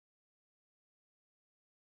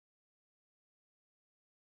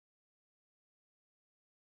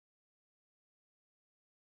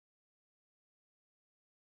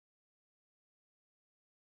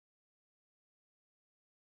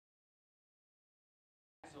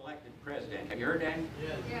elected president. Have you heard that?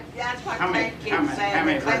 Yeah, that's what How many- Clinton keeps saying.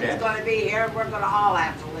 many heard Clinton's that? going to be here. We're going to all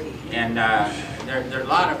have to leave. And there's a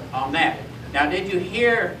lot on that. Now, did you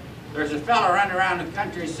hear? There's a fellow running around the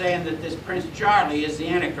country saying that this Prince Charlie is the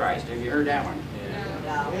Antichrist. Have you heard that one?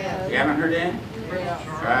 No. You haven't heard that?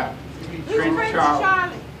 Who's Prince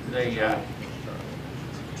Charlie? The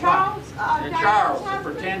Charles? Charles, the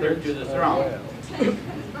pretender to the throne.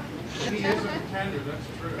 He is a pretender, that's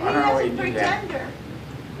true. I don't know why He you is a do that. pretender.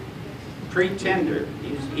 Pretender.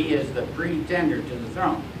 He is the pretender to the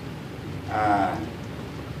throne. Why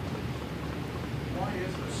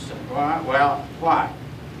is this? Well, why?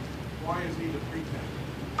 Why is he the pretender?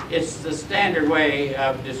 It's the standard way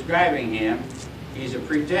of describing him. He's a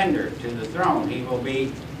pretender to the throne. He will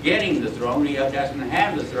be getting the throne. He doesn't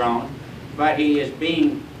have the throne, but he is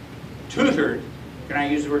being tutored. Can I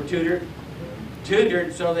use the word tutored?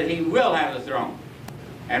 Tutored so that he will have the throne.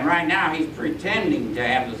 And right now he's pretending to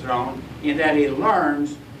have the throne in that he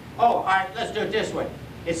learns. Oh, all right, let's do it this way.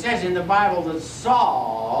 It says in the Bible that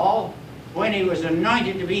Saul, when he was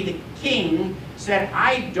anointed to be the king, said,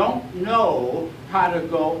 I don't know how to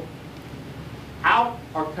go out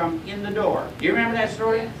or come in the door. Do you remember that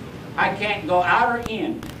story? I can't go out or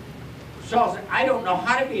in. Saul said, I don't know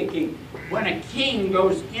how to be a king. When a king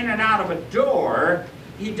goes in and out of a door,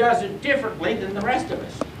 he does it differently than the rest of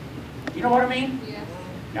us. You know what I mean? Yes.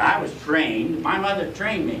 Now, I was trained. My mother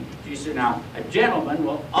trained me. She said, now, a gentleman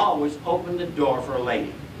will always open the door for a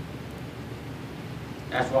lady.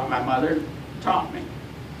 That's what my mother taught me.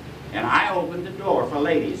 And I opened the door for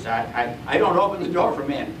ladies. I don't open the door for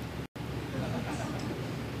men.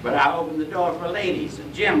 But I open the door for ladies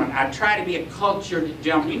and gentlemen. I try to be a cultured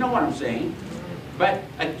gentleman. You know what I'm saying? But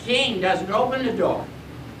a king doesn't open the door.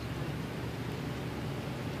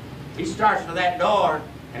 He starts with that door,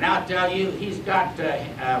 and I'll tell you, he's got,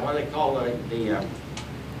 what do they call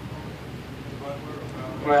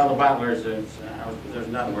well, the butlers, there's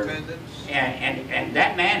another word. And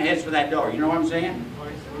that man heads for that door. You know what I'm saying?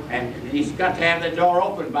 And he's got to have the door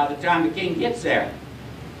open by the time the king gets there.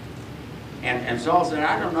 And Saul said,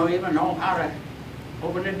 I don't even know how to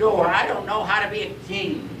open the door. I don't know how to be a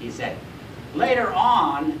king, he said. Later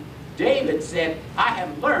on, David said, I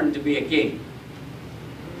have learned to be a king.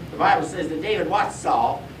 The Bible says that David watched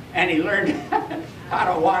Saul, and he learned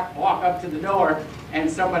how to walk up to the door,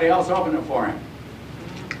 and somebody else opened it for him.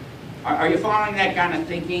 Are you following that kind of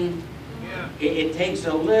thinking? Yeah. It takes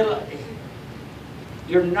a little...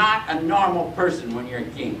 You're not a normal person when you're a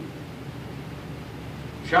king.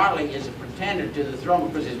 Charlie is a pretender to the throne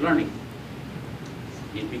because he's learning.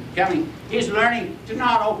 He's learning to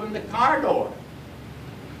not open the car door.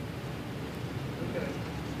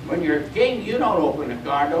 When you're a king, you don't open the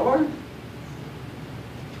car door.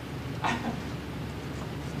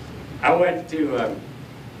 I went to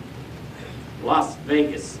Las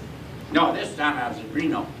Vegas. No, this time I was in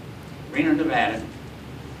Reno, Nevada.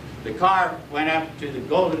 The car went up to the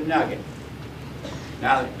Golden Nugget.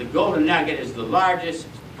 Now, the Golden Nugget is the largest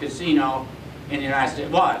casino in the United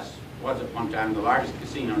States. Was at one time the largest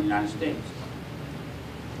casino in the United States.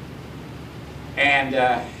 And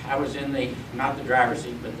I was in the, not the driver's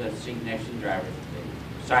seat, but the seat next to the driver,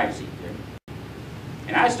 the side seat there.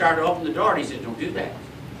 And I started to open the door, and he said, don't do that.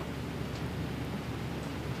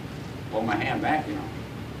 Pull my hand back, you know.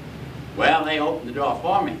 Well, they opened the door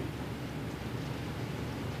for me.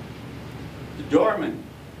 The doorman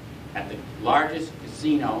at the largest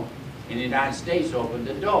casino in the United States opened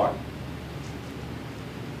the door.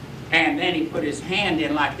 And then he put his hand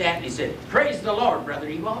in like that, and he said, praise the Lord, Brother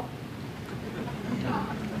Ebaugh.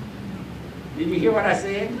 Did you hear what I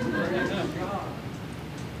said?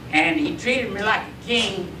 And he treated me like a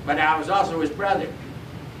king, but I was also his brother.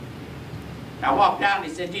 I walked out, and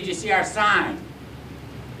he said, did you see our sign?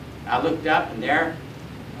 I looked up, and there,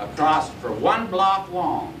 across for 1 block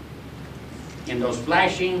long, in those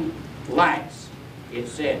flashing lights, it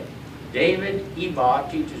said, David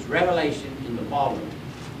Ebaugh teaches Revelation in the ballroom.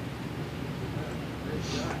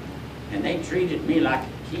 And they treated me like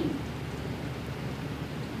a king.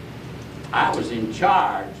 I was in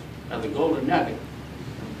charge of the Golden Nugget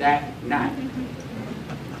that night.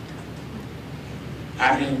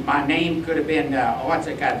 I mean, my name could have been, what's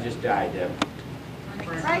that guy that just died?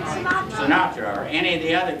 Frank Sinatra. Sinatra, or any of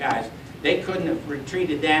the other guys. They couldn't have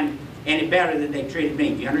treated them any better than they treated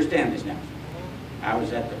me. Do you understand this now? I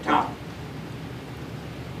was at the top.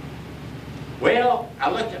 Well, I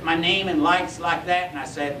looked at my name in lights like that, and I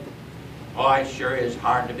said, oh, it sure is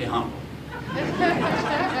hard to be humble.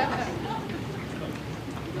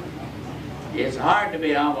 It's hard to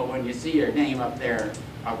be humble when you see your name up there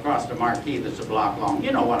across the marquee that's a block long.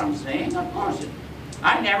 You know what I'm saying, of course.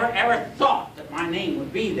 I never ever thought that my name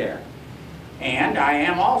would be there. And I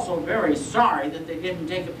am also very sorry that they didn't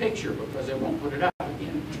take a picture, because they won't put it up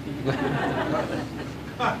again.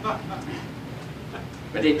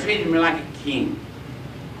 But they treated me like a king.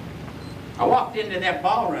 I walked into that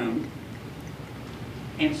ballroom,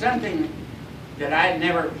 and something that I'd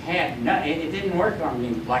never had, it didn't work on me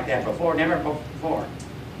like that before, never before.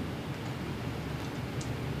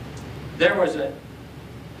 There was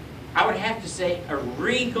I would have to say, a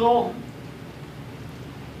regal,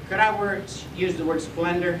 could I use the word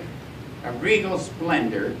splendor? A regal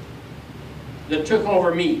splendor that took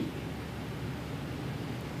over me.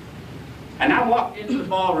 And I walked into the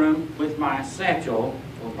ballroom with my satchel,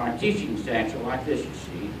 or my teaching satchel, like this, you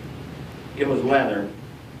see. It was leather.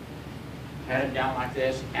 Had it down like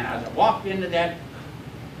this, and as I walked into that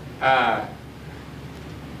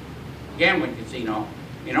gambling casino,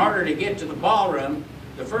 in order to get to the ballroom,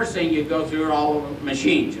 the first thing you go through are all the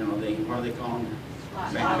machines, you know, what do they call them?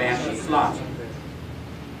 Slots.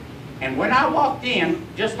 And when I walked in,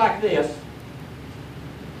 just like this,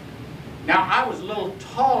 now I was a little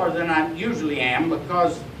taller than I usually am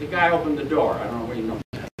because the guy opened the door. I don't know where you know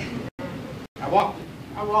that. I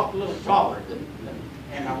walked a little taller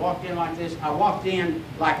and I walked in like this. I walked in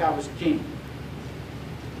like I was king.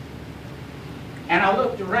 And I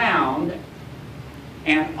looked around,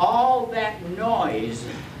 and all that noise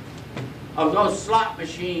of those slot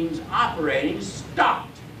machines operating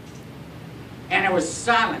stopped. And there was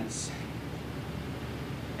silence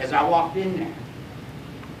as I walked in there.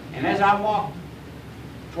 And as I walked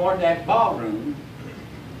toward that ballroom,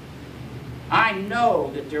 I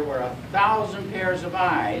know that there were 1,000 pairs of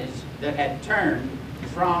eyes that had turned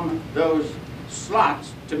from those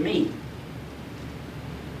slots to me.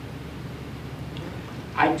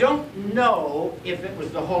 I don't know if it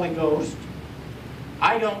was the Holy Ghost.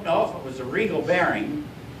 I don't know if it was a regal bearing.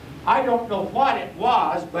 I don't know what it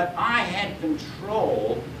was, but I had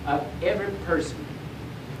control of every person.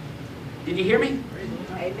 Did you hear me?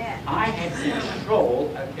 Amen. I had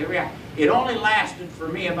control of every eye. It only lasted for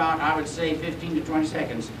me about, I would say, 15 to 20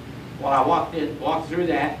 seconds while I walked through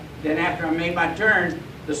that. Then after I made my turn,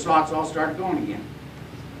 the slots all started going again.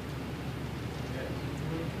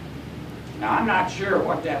 Now, I'm not sure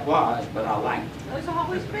what that was, but I liked it. It was the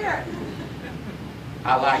Holy Spirit.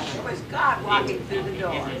 I liked it. It was God walking through the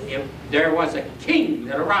door. There was a king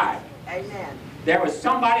that arrived. Amen. There was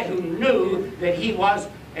somebody who knew that he was,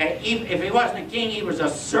 if he wasn't a king, he was a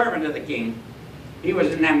servant of the king. He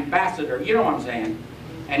was an ambassador, you know what I'm saying?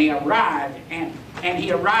 And he arrived, and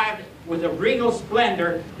he arrived with a regal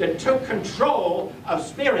splendor that took control of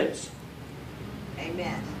spirits.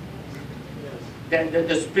 Amen.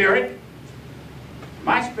 The spirit,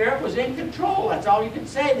 my spirit was in control. That's all you can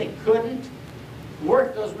say. They couldn't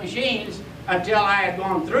work those machines until I had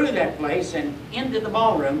gone through that place and into the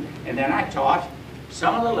ballroom, and then I taught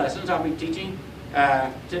some of the lessons I'll be teaching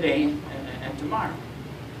today and tomorrow.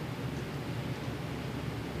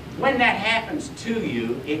 When that happens to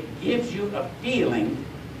you, it gives you a feeling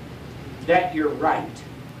that you're right.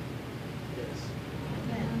 Yes.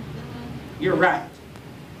 You're right.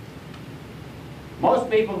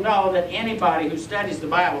 Most people know that anybody who studies the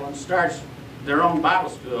Bible and starts their own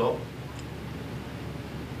Bible school,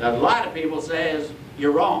 a lot of people says,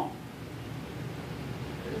 you're wrong.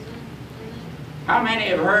 How many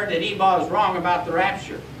have heard that Ebaugh is wrong about the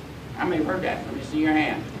rapture? How many have heard that? Let me see your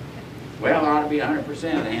hand. Well, there ought to be 100% of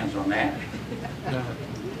the hands on that.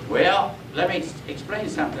 Well, let me explain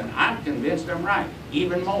something. I'm convinced I'm right.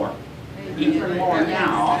 Even more. Even more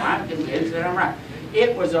now, I'm convinced that I'm right.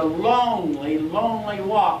 It was a lonely, lonely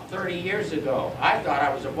walk 30 years ago. I thought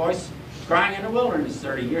I was a voice crying in the wilderness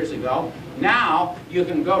 30 years ago. Now, you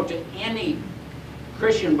can go to any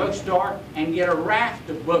Christian bookstore and get a raft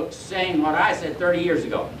of books saying what I said 30 years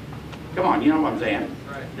ago. Come on, you know what I'm saying?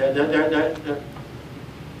 Right.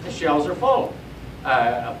 The shelves are full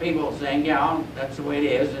of people saying, yeah, that's the way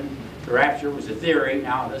it is, and the rapture was a theory,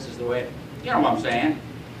 now this is the way it, you know what I'm saying?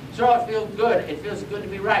 So it feels good. It feels good to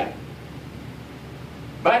be right.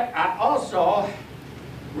 But I also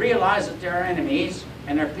realize that there are enemies,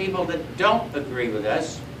 and there are people that don't agree with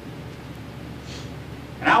us.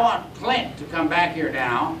 And I want Clint to come back here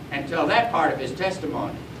now and tell that part of his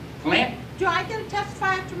testimony. Clint? Do I get to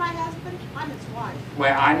testify after my husband? I'm his wife.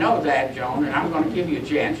 Well, I know that, Joan, and I'm going to give you a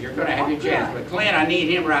chance. You're going to have your chance. But Clint, I need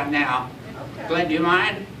him right now. Okay. Clint, do you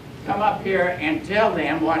mind? Come up here and tell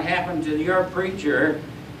them what happened to your preacher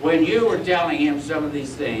when you were telling him some of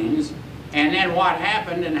these things, and then what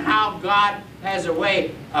happened and how God has a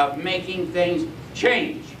way of making things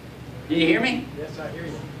change. Do you hear me? Yes, I hear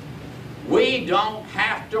you. We don't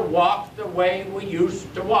have to walk the way we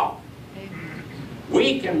used to walk.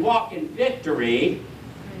 We can walk in victory,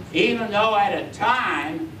 even though at a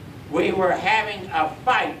time we were having a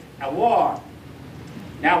fight, a war.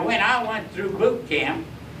 Now, when I went through boot camp,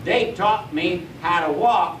 they taught me how to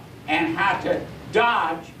walk and how to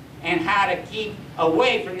dodge and how to keep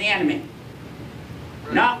away from the enemy.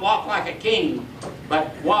 Not walk like a king,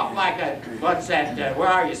 but walk like a, what's that, where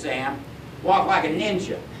are you, Sam? Walk like a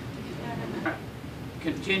ninja.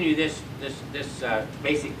 Continue this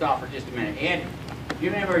basic thought for just a minute. Ed, do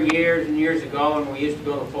you remember years and years ago when we used to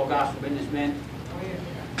go to Full Gospel Businessmen?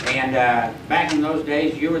 And back in those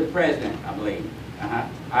days, you were the president, I believe.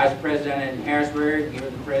 I was president in Harrisburg, you were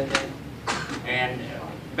the president. And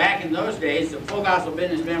back in those days, the Full Gospel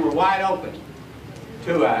Businessmen were wide open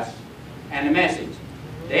to us and the message.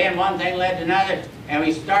 Then one thing led to another, and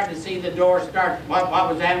we started to see the door start, what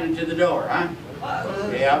was happening to the door, huh?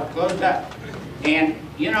 Yeah, closed up. And,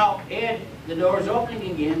 you know, Ed, the door's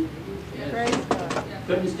opening again.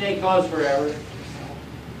 Couldn't stay closed forever.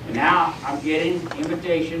 And now I'm getting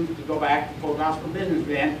invitations to go back to Full Gospel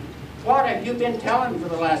Businessmen. What have you been telling for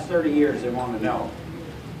the last 30 years they want to know?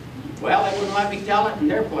 Well, they wouldn't let me tell it in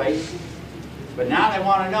their place. But now they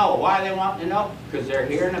want to know. Why they want to know? Because they're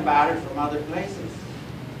hearing about it from other places.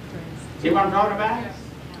 See what I'm talking about?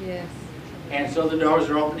 Yes. And so the doors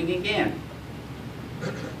are opening again.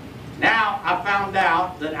 Now I found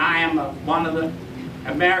out that I am one of the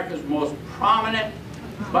America's most prominent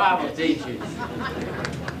Bible teachers.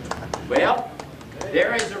 Well,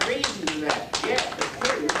 there is a reason to that. Yes, it's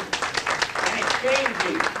true. And it's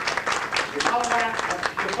changing.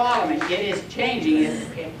 You follow me? It is changing.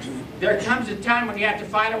 There comes a time when you have to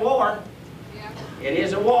fight a war. It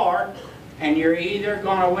is a war, and you're either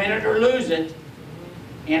going to win it or lose it.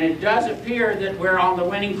 And it does appear that we're on the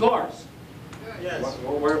winning course. Yes.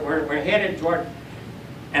 We're headed toward.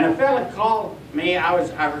 And a fella called me.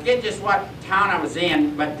 I forget just what town I was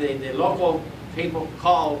in, but the local people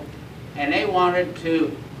called, and they wanted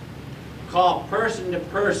to call person to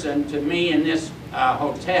person to me in this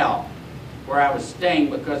hotel where I was staying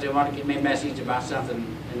because they wanted to give me a message about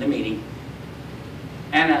something in the meeting.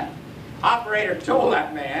 And an operator told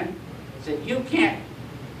that man, said, you can't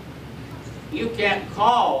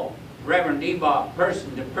call Reverend Ebaugh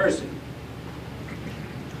person to person.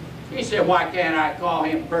 He said, why can't I call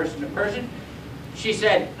him person to person? She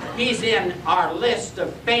said, he's in our list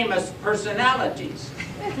of famous personalities.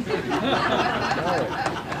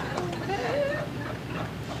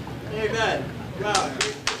 Amen. Wow.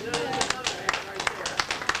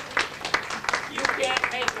 You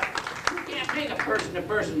can't make a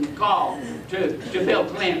person-to-person call to Bill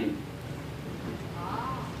Clinton.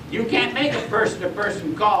 You can't make a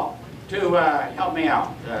person-to-person call to help me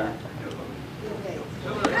out.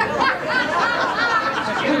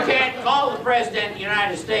 You can't call the President of the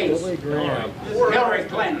United States. Billy Graham. Hillary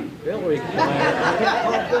Clinton. Billy Graham. I can't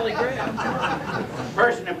call Billy Graham.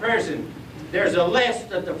 Person to person. There's a list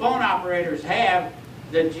that the phone operators have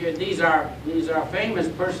that these are famous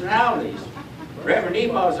personalities. Reverend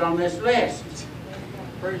Ebaugh's on this list.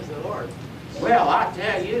 Praise the Lord. Well, I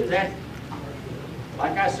tell you that,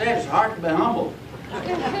 like I said, it's hard to be humble.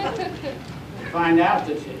 To find out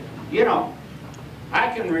that, you know, I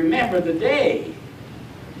can remember the day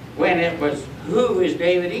when it was, who is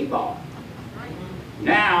David Ebaugh?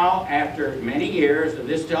 Now, after many years of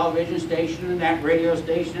this television station and that radio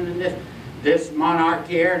station and this monarch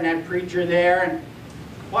here and that preacher there, and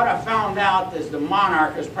what I found out is the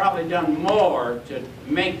monarch has probably done more to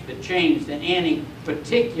make the change than any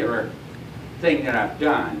particular thing that I've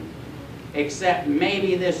done, except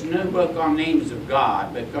maybe this new book on Names of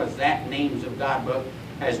God, because that Names of God book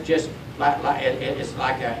has just, it's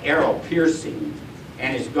like an arrow piercing,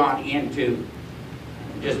 and it's gone into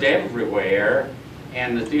just everywhere,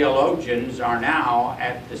 and the theologians are now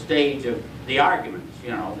at the stage of the arguments.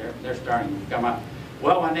 You know, they're starting to come up.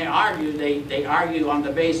 Well, when they argue, they argue on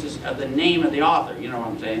the basis of the name of the author. You know what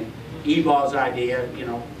I'm saying? Ebaugh's idea, you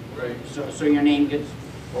know. Right. So your name gets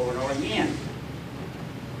over and over again.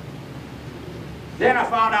 Then I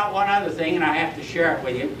found out one other thing, and I have to share it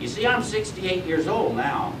with you. You see, I'm 68 years old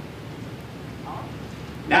now.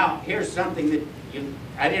 Now, here's something that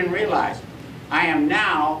I didn't realize. I am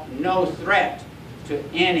now no threat to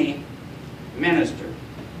any minister.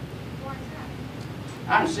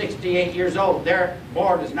 I'm 68 years old. Their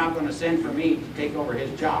board is not going to send for me to take over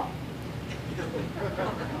his job.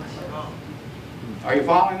 Are you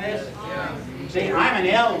following this? Yeah. See, I'm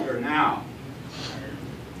an elder now.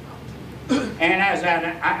 And as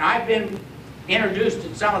I've been introduced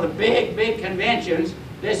at some of the big conventions,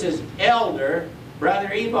 this is Elder Brother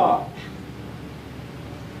Ebaugh.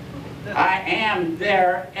 I am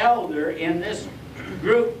their elder in this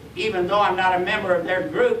group. Even though I'm not a member of their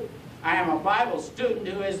group, I am a Bible student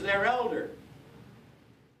who is their elder.